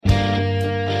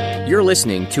You're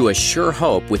listening to A Sure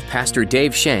Hope with Pastor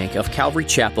Dave Shank of Calvary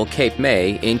Chapel, Cape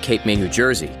May in Cape May, New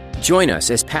Jersey. Join us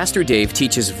as Pastor Dave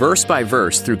teaches verse by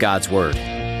verse through God's Word.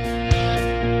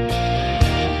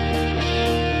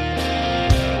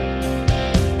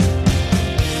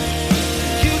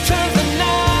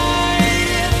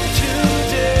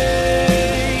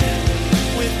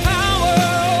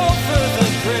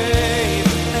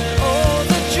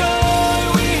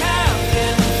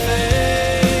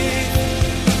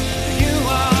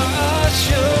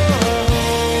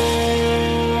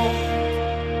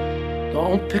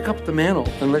 Pick up the mantle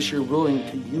unless you're willing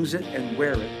to use it and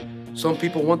wear it. Some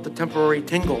people want the temporary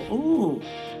tingle. Ooh.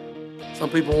 Some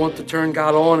people want to turn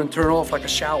God on and turn off like a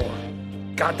shower.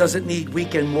 God doesn't need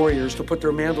weekend warriors to put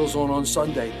their mantles on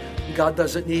Sunday. God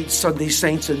doesn't need Sunday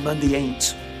saints and Monday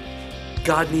ain'ts.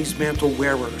 God needs mantle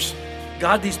wearers.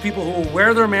 God needs people who will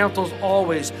wear their mantles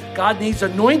always. God needs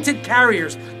anointed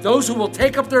carriers, those who will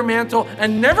take up their mantle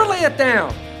and never lay it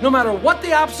down. No matter what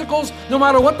the obstacles, no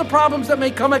matter what the problems that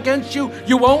may come against you,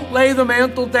 you won't lay the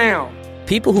mantle down.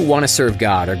 People who want to serve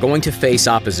God are going to face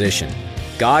opposition.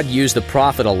 God used the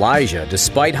prophet Elijah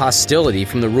despite hostility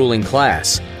from the ruling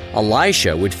class.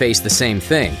 Elisha would face the same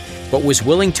thing, but was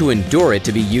willing to endure it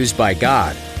to be used by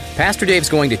God. Pastor Dave's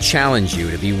going to challenge you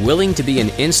to be willing to be an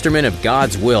instrument of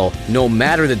God's will, no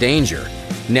matter the danger.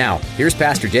 Now, here's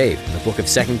Pastor Dave in the book of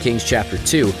 2 Kings chapter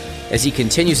 2 as he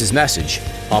continues his message,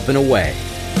 Up and Away.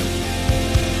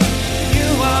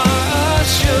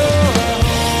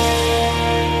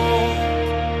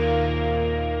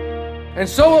 And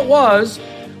so it was,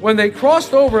 when they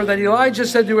crossed over, that Elijah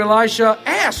said to Elisha,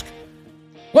 "Ask,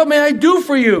 what may I do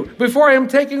for you before I am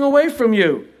taken away from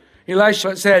you?"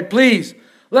 Elisha said, "Please,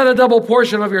 let a double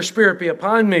portion of your spirit be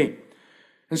upon me."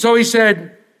 And so he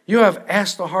said, "You have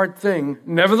asked a hard thing.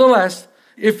 Nevertheless,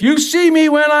 if you see me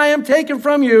when I am taken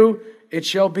from you, it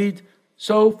shall be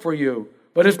so for you.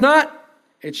 But if not,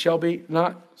 it shall be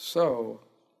not so."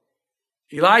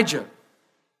 Elijah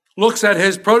looks at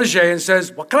his protege and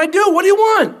says, "What can I do? What do you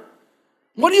want?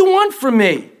 What do you want from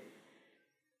me?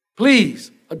 Please,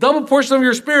 a double portion of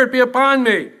your spirit be upon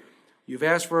me." You've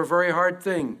asked for a very hard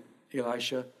thing,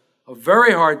 Elisha, a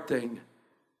very hard thing.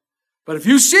 But if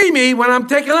you see me when I'm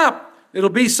taken up, it'll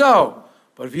be so.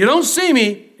 But if you don't see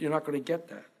me, you're not going to get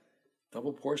that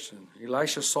double portion.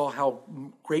 Elisha saw how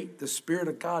great the Spirit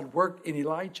of God worked in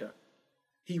Elijah.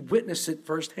 He witnessed it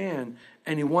firsthand,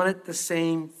 and he wanted the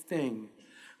same thing.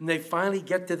 And they finally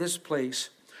get to this place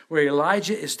where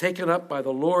Elijah is taken up by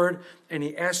the Lord, and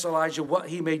he asks Elijah what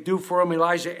he may do for him.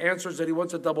 Elijah answers that he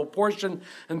wants a double portion,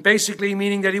 and basically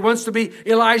meaning that he wants to be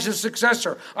Elijah's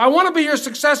successor. I want to be your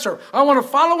successor. I want to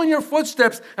follow in your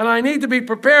footsteps, and I need to be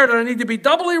prepared, and I need to be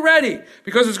doubly ready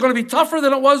because it's going to be tougher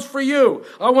than it was for you.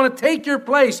 I want to take your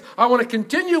place. I want to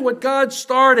continue what God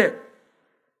started.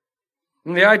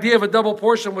 And the idea of a double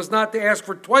portion was not to ask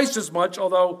for twice as much,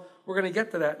 although we're going to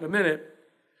get to that in a minute,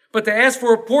 but to ask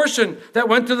for a portion that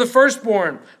went to the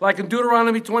firstborn, like in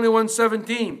Deuteronomy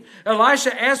 21:17.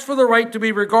 Elisha asked for the right to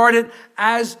be regarded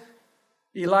as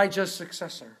Elijah's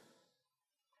successor,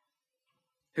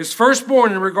 his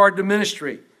firstborn in regard to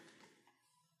ministry.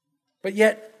 But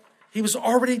yet, he was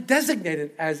already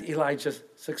designated as Elijah's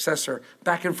successor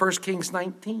back in 1 Kings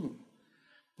 19.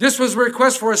 This was a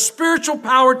request for a spiritual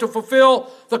power to fulfill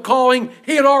the calling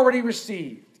he had already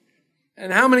received.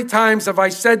 And how many times have I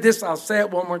said this? I'll say it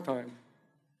one more time.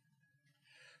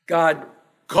 God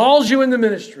calls you in the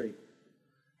ministry,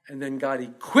 and then God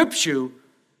equips you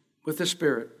with the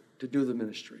Spirit to do the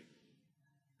ministry.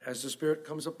 As the Spirit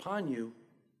comes upon you,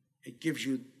 it gives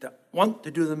you the want to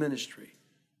do the ministry.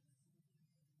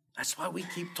 That's why we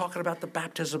keep talking about the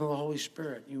baptism of the Holy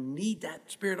Spirit. You need that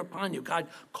Spirit upon you. God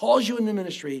calls you in the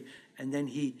ministry, and then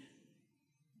he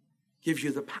gives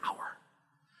you the power.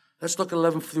 Let's look at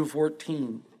 11 through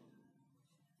 14.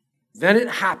 Then it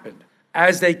happened,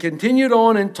 as they continued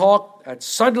on and talked, that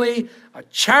suddenly a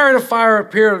chariot of fire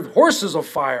appeared with horses of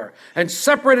fire and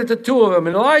separated the two of them.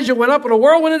 And Elijah went up in a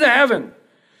whirlwind into heaven.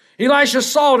 Elisha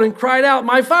saw it and cried out,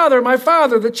 my father,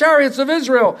 the chariots of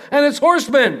Israel and its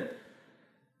horsemen."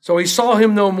 So he saw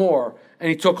him no more, and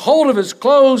he took hold of his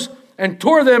clothes and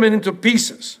tore them into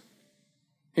pieces.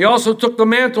 He also took the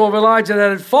mantle of Elijah that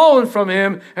had fallen from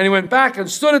him, and he went back and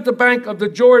stood at the bank of the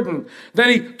Jordan. Then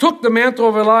he took the mantle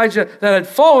of Elijah that had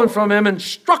fallen from him and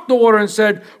struck the water and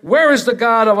said, "Where is the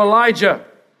God of Elijah?"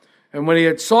 And when he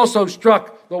had also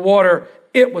struck the water,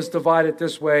 it was divided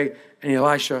this way, and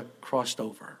Elisha crossed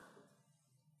over.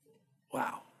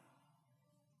 Wow.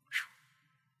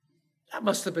 That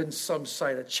must have been some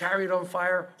sight. A chariot on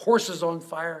fire, horses on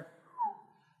fire.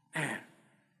 Man,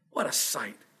 what a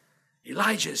sight.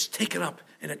 Elijah is taken up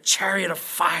in a chariot of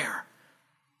fire.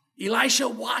 Elisha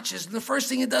watches, and the first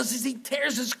thing he does is he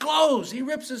tears his clothes. He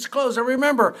rips his clothes. And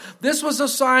remember, this was a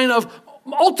sign of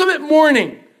ultimate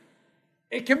mourning.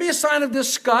 It can be a sign of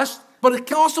disgust, but it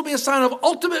can also be a sign of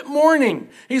ultimate mourning.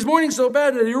 He's mourning so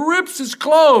bad that he rips his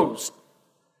clothes.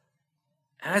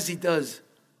 As he does,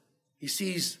 he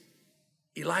sees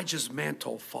Elijah's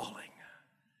mantle falling.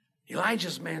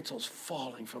 Elijah's mantle's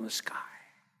falling from the sky.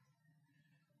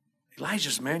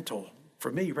 Elijah's mantle,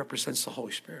 for me, represents the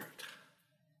Holy Spirit.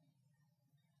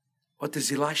 What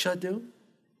does Elisha do?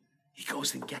 He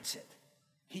goes and gets it.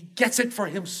 He gets it for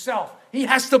himself. He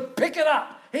has to pick it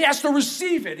up. He has to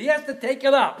receive it. He has to take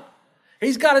it up.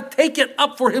 He's got to take it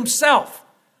up for himself.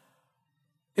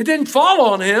 It didn't fall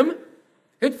on him.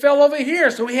 It fell over here.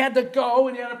 So he had to go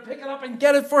and he had to pick it up and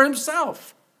get it for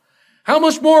himself. How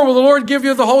much more will the Lord give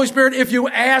you the Holy Spirit if you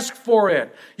ask for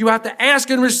it? You have to ask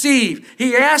and receive.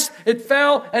 He asked, it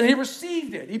fell, and he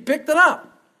received it. He picked it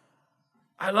up.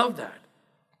 I love that.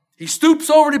 He stoops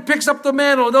over and he picks up the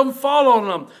mantle. It doesn't fall on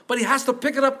him, but he has to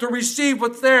pick it up to receive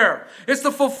what's there. It's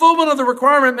the fulfillment of the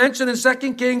requirement mentioned in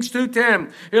 2 Kings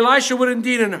 2:10. Elisha would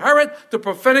indeed inherit the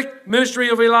prophetic ministry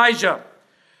of Elijah.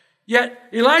 Yet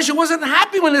Elisha wasn't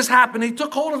happy when this happened. He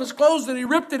took hold of his clothes and he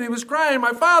ripped it. He was crying,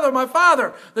 my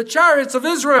father, the chariots of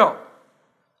Israel.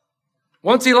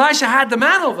 Once Elisha had the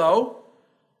mantle, though,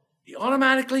 he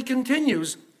automatically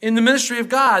continues in the ministry of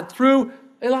God through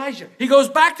Elijah. He goes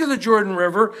back to the Jordan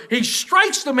River. He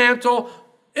strikes the mantle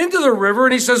into the river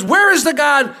and he says, where is the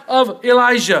God of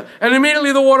Elijah? And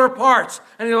immediately the water parts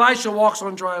and Elisha walks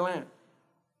on dry land.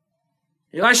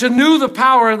 Elisha knew the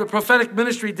power of the prophetic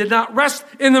ministry did not rest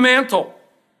in the mantle.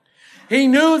 He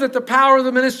knew that the power of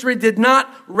the ministry did not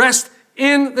rest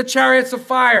in the chariots of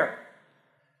fire.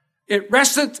 It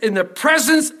rested in the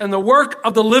presence and the work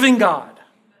of the living God.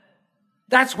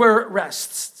 That's where it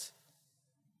rests.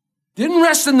 Didn't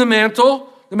rest in the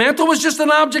mantle. The mantle was just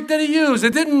an object that he used.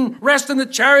 It didn't rest in the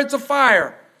chariots of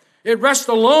fire. It rests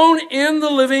alone in the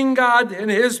living God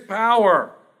and his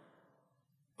power.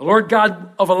 The Lord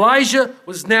God of Elijah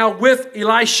was now with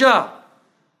Elisha,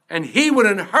 and he would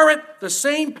inherit the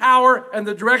same power and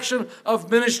the direction of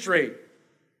ministry.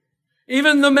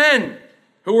 Even the men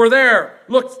who were there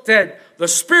looked, said, the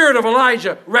spirit of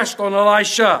Elijah rests on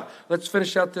Elisha. Let's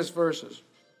finish out this verses.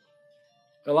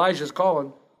 Elijah's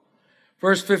calling.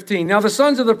 Verse 15, now the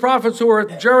sons of the prophets who were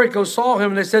at Jericho saw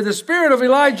him, and they said, the spirit of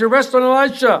Elijah rests on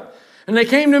Elisha. And they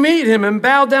came to meet him and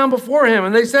bowed down before him.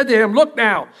 And they said to him, look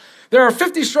now, there are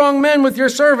 50 strong men with your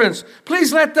servants.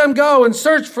 Please let them go and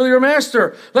search for your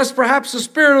master, lest perhaps the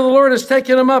Spirit of the Lord has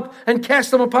taken him up and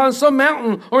cast him upon some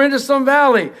mountain or into some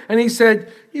valley. And he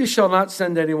said, you shall not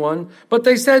send anyone. But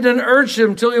they said and urged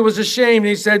him till he was ashamed. And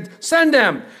he said, send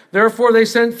them. Therefore they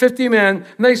sent 50 men,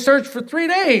 and they searched for 3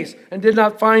 days and did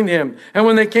not find him. And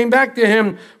when they came back to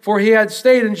him, for he had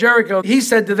stayed in Jericho, he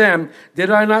said to them, did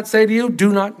I not say to you,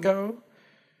 do not go?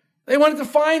 They wanted to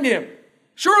find him.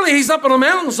 Surely he's up on a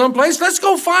mountain someplace. Let's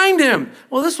go find him.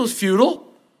 Well, this was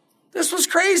futile. This was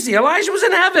crazy. Elijah was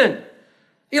in heaven.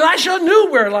 Elisha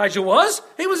knew where Elijah was.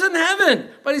 He was in heaven.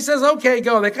 But he says, okay,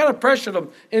 go. They kind of pressured him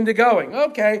into going.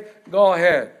 Okay, go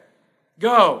ahead.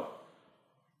 Go.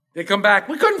 They come back.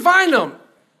 We couldn't find him.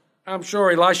 I'm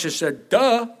sure Elisha said,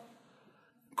 duh.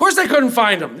 Of course they couldn't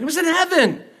find him. He was in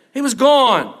heaven. He was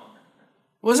gone.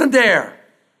 Wasn't there.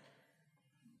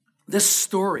 This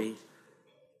story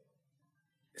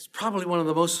is probably one of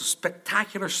the most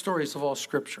spectacular stories of all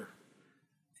Scripture.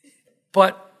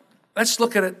 But let's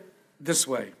look at it this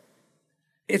way.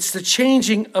 It's the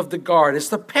changing of the guard. It's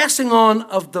the passing on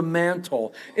of the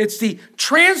mantle. It's the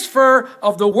transfer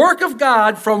of the work of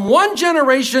God from one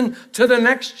generation to the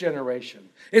next generation.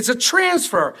 It's a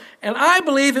transfer, and I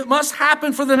believe it must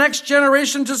happen for the next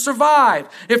generation to survive.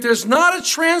 If there's not a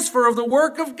transfer of the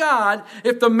work of God,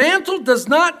 if the mantle does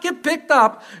not get picked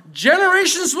up,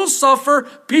 generations will suffer,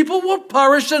 people will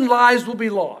perish, and lives will be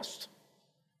lost.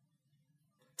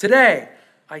 Today,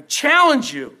 I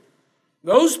challenge you,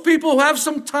 those people who have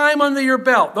some time under your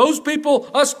belt, those people,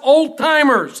 us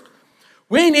old-timers,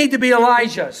 we need to be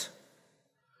Elijahs.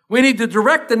 We need to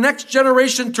direct the next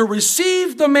generation to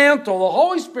receive the mantle, the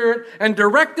Holy Spirit, and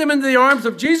direct them into the arms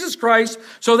of Jesus Christ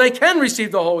so they can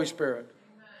receive the Holy Spirit.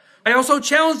 I also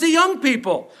challenge the young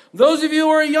people. Those of you who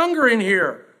are younger in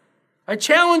here, I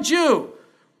challenge you.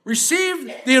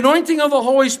 Receive the anointing of the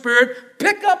Holy Spirit.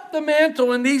 Pick up the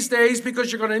mantle in these days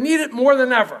because you're going to need it more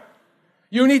than ever.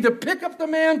 You need to pick up the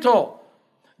mantle.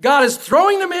 God is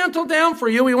throwing the mantle down for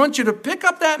you. He wants you to pick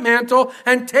up that mantle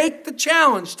and take the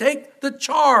challenge, take the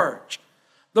charge.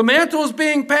 The mantle is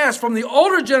being passed from the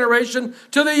older generation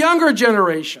to the younger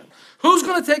generation. Who's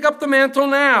going to take up the mantle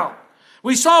now?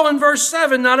 We saw in verse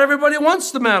 7, not everybody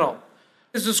wants the mantle.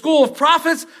 It's the school of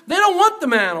prophets. They don't want the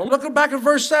mantle. Look back at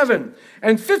verse 7.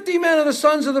 And 50 men of the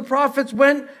sons of the prophets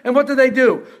went, and what did they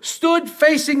do? Stood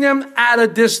facing them at a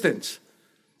distance.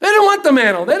 They didn't want the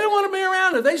mantle. They didn't want to be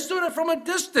around it. They stood it from a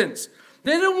distance.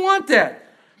 They didn't want that.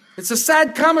 It's a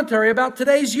sad commentary about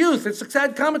today's youth. It's a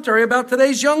sad commentary about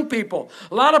today's young people.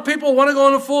 A lot of people want to go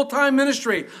into full-time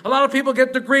ministry. A lot of people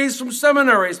get degrees from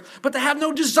seminaries, but they have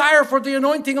no desire for the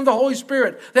anointing of the Holy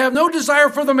Spirit. They have no desire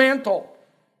for the mantle.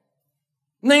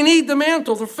 And they need the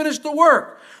mantle to finish the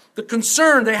work. The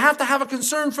concern, they have to have a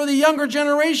concern for the younger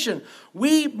generation.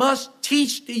 We must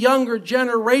teach the younger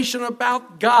generation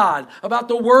about God, about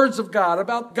the words of God,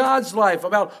 about God's life,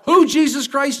 about who Jesus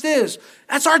Christ is.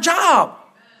 That's our job.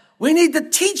 We need to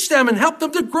teach them and help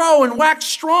them to grow and wax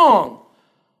strong.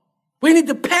 We need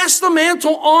to pass the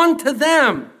mantle on to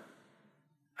them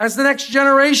as the next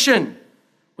generation.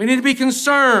 We need to be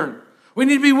concerned. We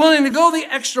need to be willing to go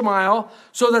the extra mile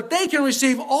so that they can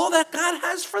receive all that God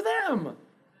has for them.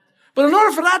 But in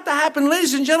order for that to happen,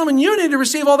 ladies and gentlemen, you need to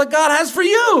receive all that God has for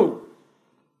you.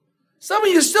 Some of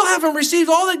you still haven't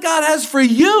received all that God has for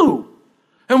you.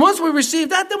 And once we receive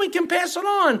that, then we can pass it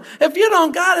on. If you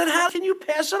don't got it, how can you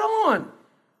pass it on?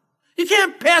 You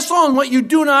can't pass on what you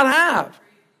do not have.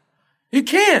 You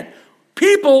can't.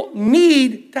 People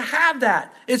need to have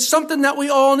that. It's something that we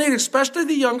all need, especially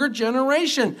the younger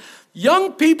generation.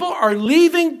 Young people are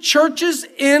leaving churches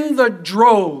in the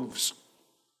droves.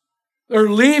 They're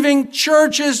leaving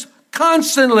churches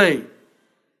constantly.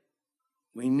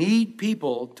 We need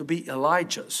people to be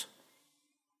Elijahs.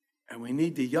 And we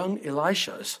need the young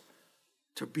Elishas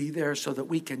to be there so that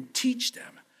we can teach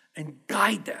them and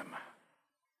guide them.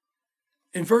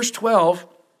 In verse 12,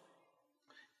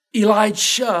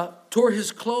 Elisha tore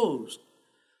his clothes.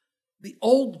 The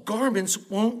old garments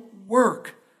won't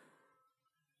work.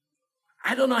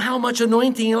 I don't know how much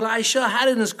anointing Elisha had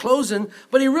in his clothing,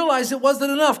 but he realized it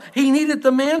wasn't enough. He needed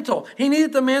the mantle. He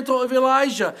needed the mantle of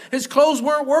Elijah. His clothes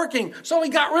weren't working, so he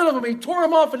got rid of them. He tore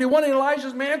them off and he wanted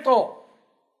Elijah's mantle.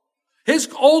 His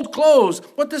old clothes.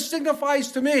 What this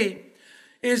signifies to me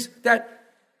is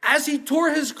that as he tore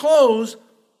his clothes,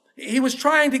 he was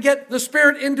trying to get the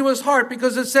Spirit into his heart,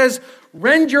 because it says,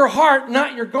 rend your heart,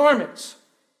 not your garments.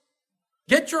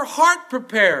 Get your heart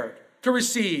prepared to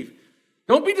receive.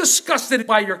 Don't be disgusted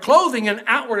by your clothing, an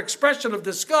outward expression of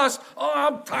disgust. Oh,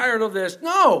 I'm tired of this.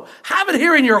 No, have it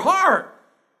here in your heart.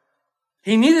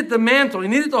 He needed the mantle. He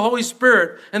needed the Holy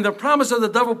Spirit and the promise of the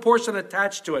double portion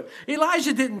attached to it.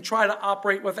 Elijah didn't try to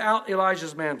operate without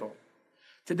Elijah's mantle.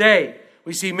 Today,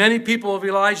 we see many people of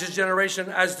Elijah's generation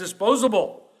as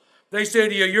disposable. They say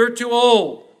to you, you're too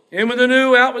old. In with the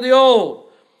new, out with the old.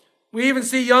 We even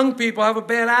see young people have a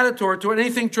bad attitude toward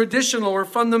anything traditional or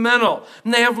fundamental.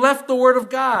 And they have left the Word of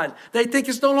God. They think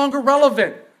it's no longer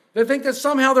relevant. They think that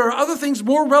somehow there are other things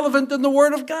more relevant than the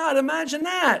Word of God. Imagine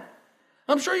that.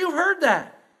 I'm sure you've heard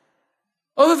that.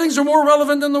 Other things are more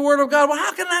relevant than the Word of God. Well,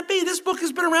 how can that be? This book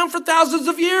has been around for thousands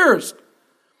of years.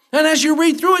 And as you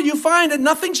read through it, you find that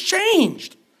nothing's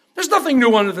changed. There's nothing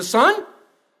new under the sun.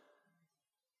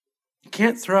 You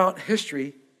can't throw out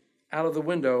history out of the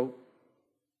window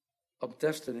of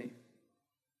destiny.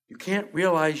 You can't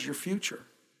realize your future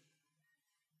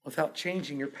without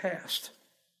changing your past.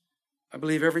 I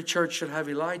believe every church should have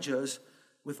Elijahs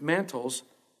with mantles,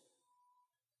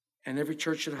 and every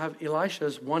church should have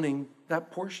Elishas wanting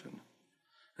that portion.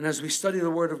 And as we study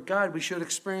the Word of God, we should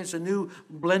experience a new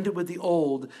blended with the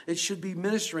old. It should be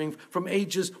ministering from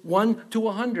ages 1 to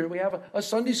 100. We have a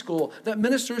Sunday school that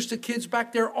ministers to kids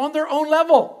back there on their own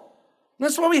level. And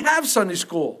that's why we have Sunday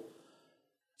school.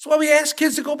 That's why we ask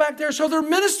kids to go back there so they're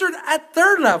ministered at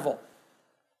their level.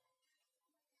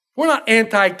 We're not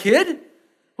anti-kid.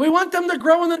 We want them to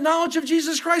grow in the knowledge of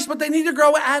Jesus Christ, but they need to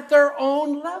grow at their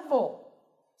own level.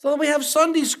 So that we have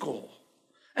Sunday school.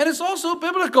 And it's also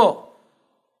biblical.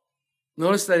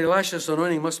 Notice that Elisha's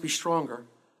anointing must be stronger.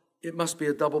 It must be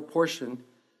a double portion,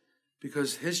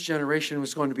 because his generation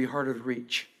was going to be harder to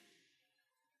reach.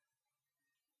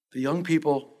 The young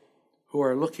people who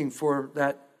are looking for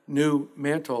that new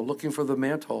mantle, looking for the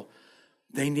mantle,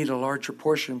 they need a larger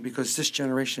portion, because this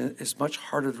generation is much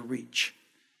harder to reach.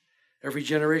 Every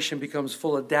generation becomes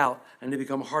full of doubt, and they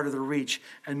become harder to reach,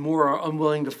 and more are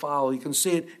unwilling to follow. You can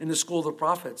see it in the school of the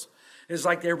prophets. It's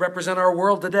like they represent our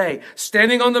world today,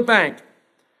 standing on the bank.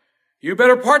 You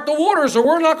better part the waters or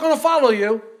we're not going to follow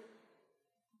you.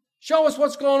 Show us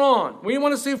what's going on. We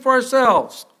want to see for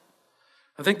ourselves.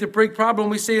 I think the big problem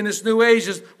we see in this new age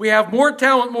is we have more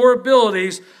talent, more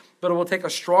abilities, but it will take a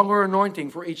stronger anointing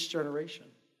for each generation.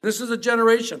 This is a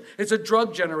generation. It's a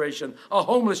drug generation, a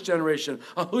homeless generation,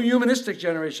 a humanistic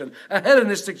generation, a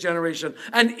hedonistic generation,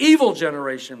 an evil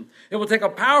generation. It will take a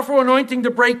powerful anointing to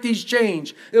break these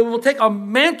chains. It will take a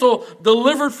mantle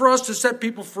delivered for us to set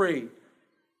people free.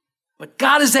 But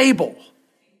God is able.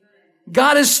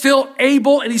 God is still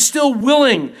able, and he's still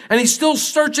willing, and he's still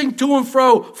searching to and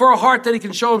fro for a heart that he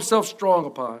can show himself strong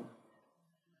upon.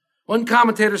 One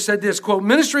commentator said this, quote,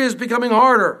 "Ministry is becoming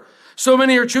harder. So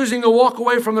many are choosing to walk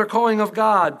away from their calling of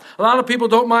God. A lot of people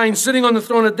don't mind sitting on the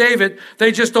throne of David.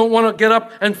 They just don't want to get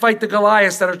up and fight the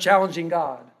Goliaths that are challenging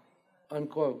God."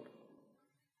 Unquote.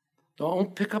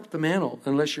 Don't pick up the mantle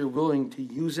unless you're willing to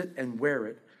use it and wear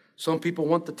it. Some people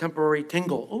want the temporary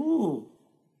tingle. Ooh.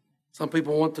 Some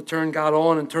people want to turn God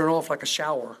on and turn off like a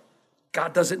shower.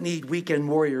 God doesn't need weekend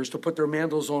warriors to put their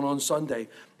mantles on Sunday.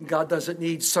 God doesn't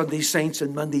need Sunday saints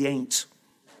and Monday ain'ts.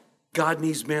 God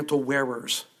needs mantle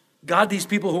wearers. God needs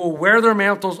people who will wear their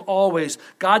mantles always.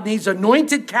 God needs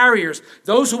anointed carriers,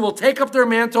 those who will take up their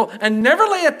mantle and never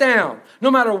lay it down. No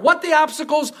matter what the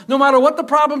obstacles, no matter what the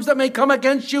problems that may come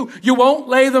against you, you won't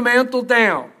lay the mantle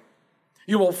down.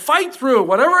 You will fight through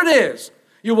whatever it is.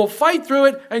 You will fight through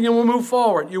it and you will move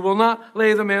forward. You will not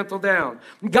lay the mantle down.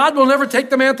 God will never take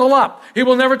the mantle up. He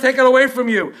will never take it away from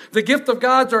you. The gift of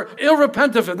God are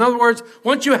irrepentive. In other words,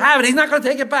 once you have it, he's not going to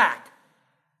take it back.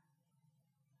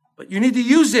 But you need to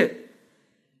use it.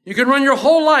 You can run your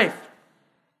whole life,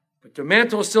 but the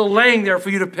mantle is still laying there for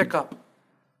you to pick up.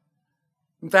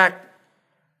 In fact,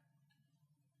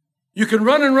 you can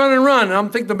run and run and run, and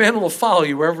I think the mantle will follow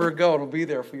you wherever you go. It'll be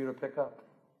there for you to pick up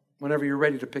whenever you're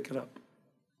ready to pick it up.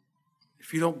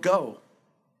 If you don't go,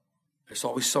 there's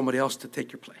always somebody else to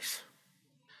take your place.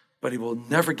 But he will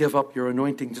never give up your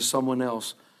anointing to someone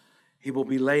else. He will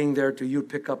be laying there till you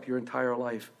pick up your entire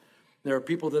life. There are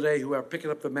people today who are picking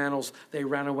up the mantles they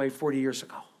ran away 40 years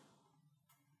ago.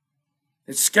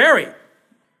 It's scary.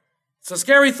 It's a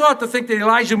scary thought to think that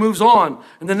Elijah moves on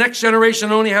and the next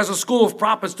generation only has a school of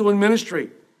prophets doing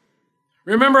ministry.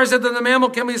 Remember I said that the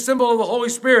mantle can be a symbol of the Holy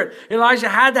Spirit. Elijah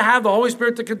had to have the Holy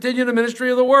Spirit to continue the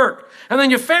ministry of the work. And then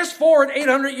you fast forward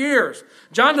 800 years.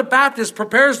 John the Baptist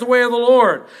prepares the way of the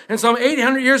Lord. And some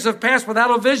 800 years have passed without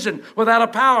a vision, without a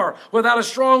power, without a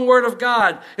strong word of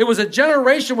God. It was a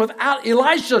generation without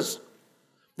Elishas.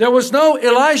 There was no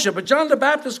Elisha, but John the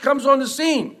Baptist comes on the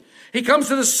scene. He comes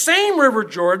to the same river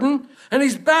Jordan, and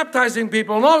he's baptizing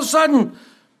people. And all of a sudden,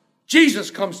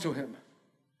 Jesus comes to him.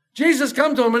 Jesus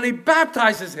comes to him and he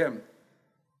baptizes him.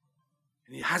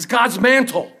 And he has God's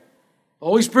mantle. The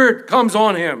Holy Spirit comes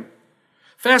on him.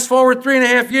 Fast forward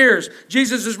 3.5 years.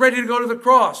 Jesus is ready to go to the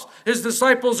cross. His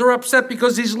disciples are upset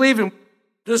because he's leaving.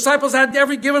 The disciples had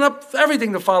given up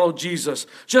everything to follow Jesus,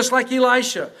 just like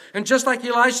Elisha. And just like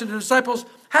Elisha, the disciples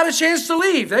had a chance to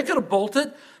leave. They could have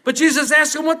bolted. But Jesus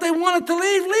asked them what they wanted to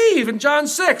leave in John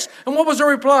 6. And what was their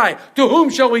reply? To whom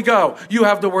shall we go? You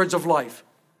have the words of life.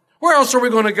 Where else are we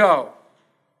going to go?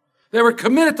 They were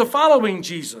committed to following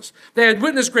Jesus. They had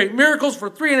witnessed great miracles for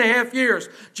 3.5 years.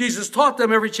 Jesus taught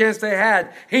them every chance they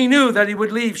had. He knew that he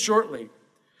would leave shortly.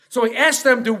 So he asked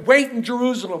them to wait in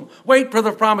Jerusalem. Wait for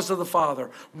the promise of the Father.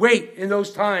 Wait in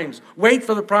those times. Wait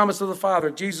for the promise of the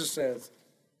Father, Jesus says.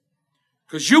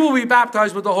 Because you will be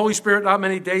baptized with the Holy Spirit not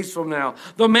many days from now.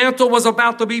 The mantle was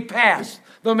about to be passed.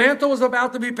 The mantle was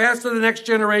about to be passed to the next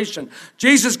generation.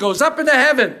 Jesus goes up into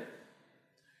heaven.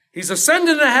 He's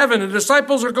ascended to heaven. The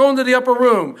disciples are going to the upper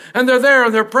room. And they're there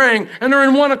and they're praying. And they're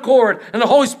in one accord. And the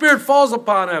Holy Spirit falls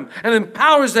upon them and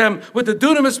empowers them with the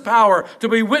dunamis power to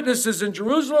be witnesses in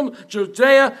Jerusalem,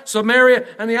 Judea, Samaria,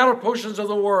 and the outer portions of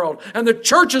the world. And the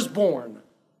church is born.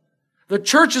 The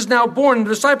church is now born. The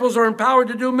disciples are empowered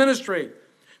to do ministry.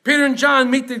 Peter and John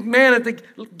meet the man at the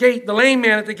gate, the lame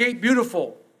man at the gate,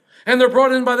 beautiful. And they're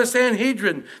brought in by the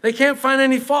Sanhedrin. They can't find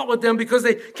any fault with them because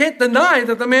they can't deny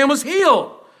that the man was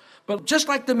healed. But just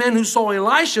like the men who saw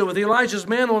Elisha with Elijah's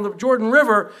mantle on the Jordan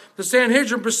River, the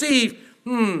Sanhedrin perceived,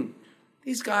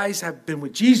 these guys have been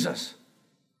with Jesus.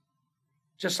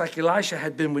 Just like Elisha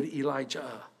had been with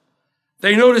Elijah.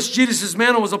 They noticed Jesus'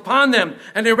 mantle was upon them,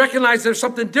 and they recognized there's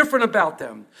something different about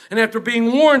them. And after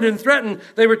being warned and threatened,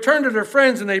 they returned to their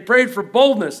friends and they prayed for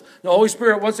boldness. The Holy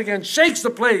Spirit once again shakes the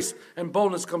place, and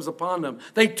boldness comes upon them.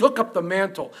 They took up the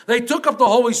mantle. They took up the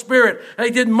Holy Spirit, and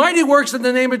they did mighty works in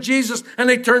the name of Jesus, and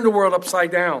they turned the world upside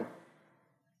down.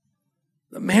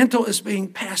 The mantle is being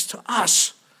passed to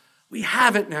us. We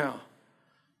have it now.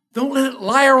 Don't let it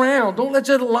lie around. Don't let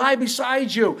it lie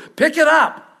beside you. Pick it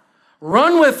up.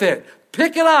 Run with it.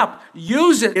 Pick it up.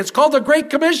 Use it. It's called the Great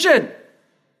Commission.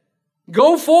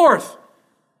 Go forth.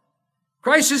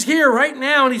 Christ is here right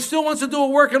now, and he still wants to do a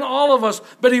work in all of us,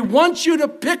 but he wants you to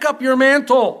pick up your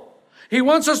mantle. He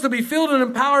wants us to be filled and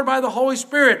empowered by the Holy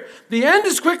Spirit. The end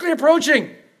is quickly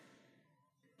approaching.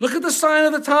 Look at the sign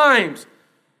of the times.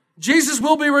 Jesus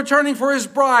will be returning for his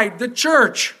bride, the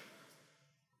church.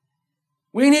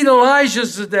 We need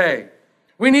Elijahs today.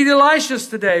 We need Elishas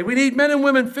today. We need men and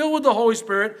women filled with the Holy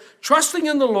Spirit, trusting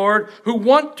in the Lord, who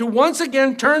want to once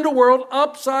again turn the world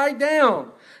upside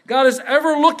down. God is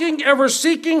ever looking, ever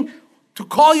seeking to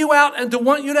call you out and to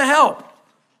want you to help.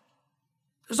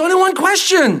 There's only one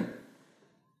question.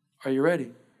 Are you ready?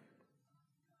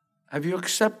 Have you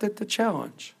accepted the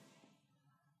challenge?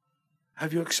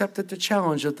 Have you accepted the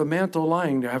challenge of the mantle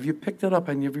lying there? Have you picked it up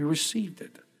and have you received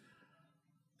it?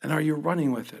 And are you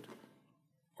running with it?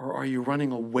 Or are you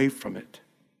running away from it?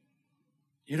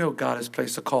 You know God has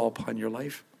placed a call upon your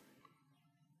life.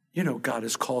 You know God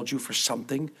has called you for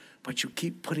something, but you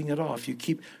keep putting it off. You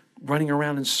keep running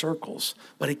around in circles,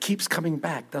 but it keeps coming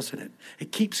back, doesn't it?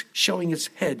 It keeps showing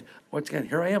its head. Once again,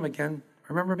 here I am again.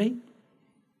 Remember me?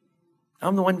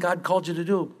 I'm the one God called you to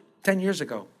do 10 years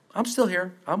ago. I'm still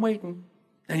here. I'm waiting.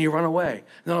 And you run away.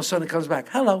 And then all of a sudden it comes back.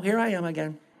 Hello, here I am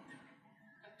again.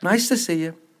 Nice to see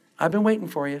you. I've been waiting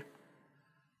for you.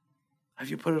 Have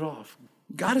you put it off?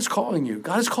 God is calling you.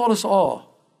 God has called us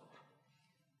all.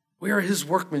 We are his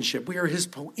workmanship. We are his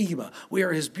poema. We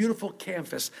are his beautiful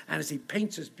canvas. And as he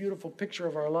paints this beautiful picture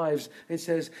of our lives, it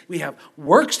says we have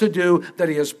works to do that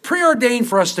he has preordained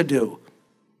for us to do.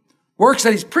 Works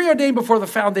that he's preordained before the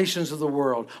foundations of the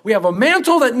world. We have a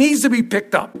mantle that needs to be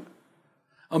picked up.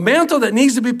 A mantle that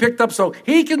needs to be picked up so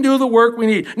he can do the work we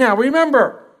need. Now,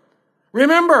 remember,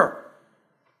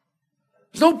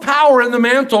 there's no power in the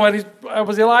mantle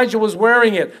as Elijah was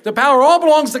wearing it. The power all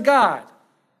belongs to God.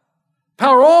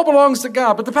 Power all belongs to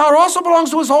God, but the power also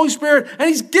belongs to his Holy Spirit, and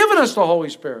he's given us the Holy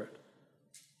Spirit.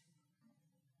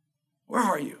 Where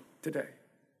are you today?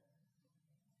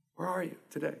 Where are you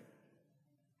today?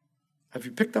 Have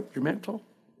you picked up your mantle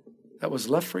that was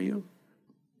left for you?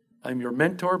 I'm your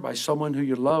mentor by someone who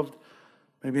you loved.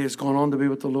 Maybe has gone on to be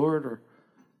with the Lord or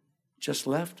just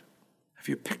left. Have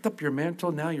you picked up your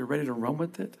mantle? Now you're ready to run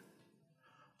with it?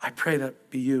 I pray that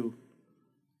be you.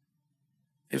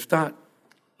 If not,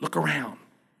 look around.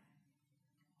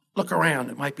 Look around.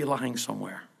 It might be lying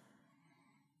somewhere.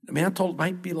 The mantle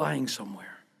might be lying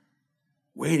somewhere,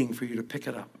 waiting for you to pick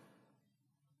it up,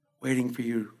 waiting for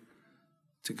you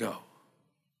to go.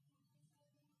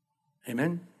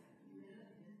 Amen?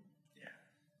 Yeah.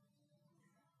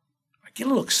 I get a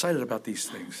little excited about these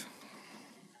things.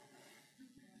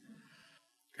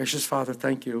 Gracious Father,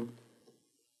 thank you.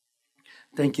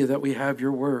 Thank you that we have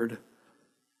your word.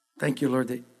 Thank you, Lord,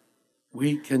 that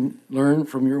we can learn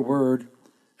from your word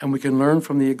and we can learn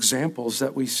from the examples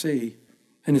that we see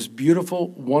in this beautiful,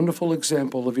 wonderful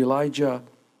example of Elijah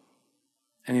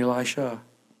and Elisha.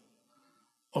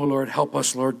 Oh, Lord, help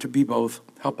us, Lord, to be both.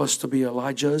 Help us to be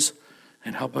Elijahs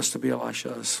and help us to be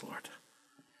Elishas, Lord.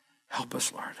 Help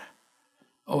us, Lord.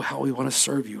 Oh, how we want to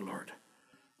serve you, Lord.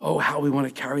 Oh, how we want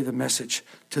to carry the message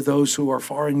to those who are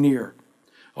far and near.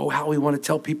 Oh, how we want to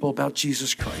tell people about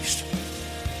Jesus Christ.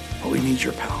 But we need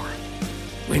your power.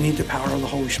 We need the power of the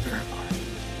Holy Spirit, Lord.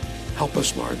 Help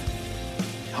us, Lord.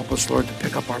 Help us, Lord, to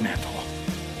pick up our mantle.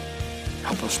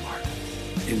 Help us, Lord.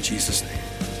 In Jesus' name.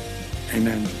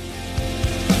 Amen.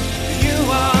 You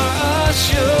are a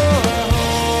sure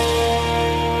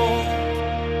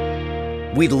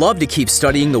hope. We'd love to keep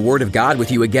studying the Word of God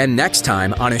with you again next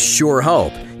time on A Sure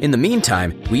Hope. In the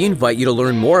meantime, we invite you to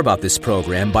learn more about this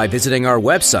program by visiting our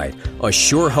website,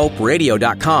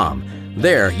 ASureHopeRadio.com.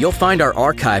 There, you'll find our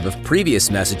archive of previous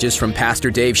messages from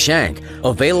Pastor Dave Shank,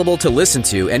 available to listen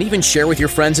to and even share with your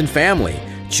friends and family.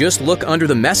 Just look under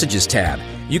the Messages tab.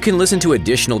 You can listen to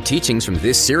additional teachings from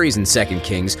this series in 2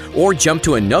 Kings or jump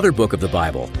to another book of the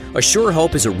Bible. A Sure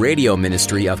Hope is a radio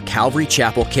ministry of Calvary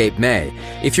Chapel, Cape May.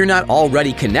 If you're not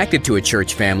already connected to a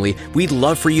church family, we'd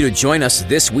love for you to join us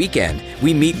this weekend.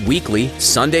 We meet weekly,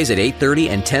 Sundays at 8:30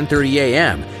 and 10:30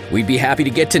 a.m. We'd be happy to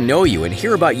get to know you and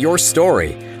hear about your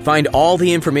story. Find all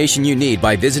the information you need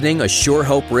by visiting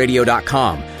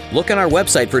ASureHopeRadio.com. Look on our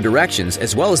website for directions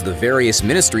as well as the various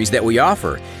ministries that we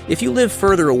offer. If you live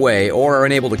further away or are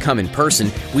unable to come in person,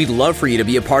 we'd love for you to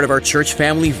be a part of our church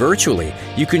family virtually.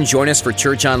 You can join us for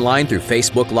church online through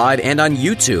Facebook Live and on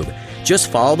YouTube.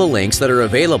 Just follow the links that are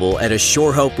available at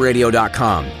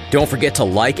ASureHopeRadio.com. Don't forget to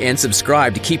like and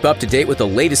subscribe to keep up to date with the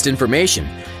latest information.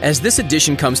 As this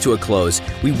edition comes to a close,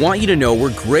 we want you to know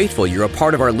we're grateful you're a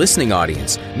part of our listening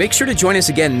audience. Make sure to join us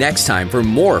again next time for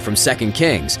more from 2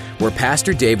 Kings, where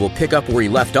Pastor Dave will pick up where he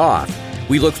left off.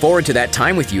 We look forward to that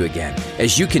time with you again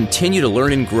as you continue to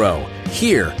learn and grow.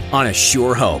 here on A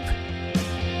Sure Hope.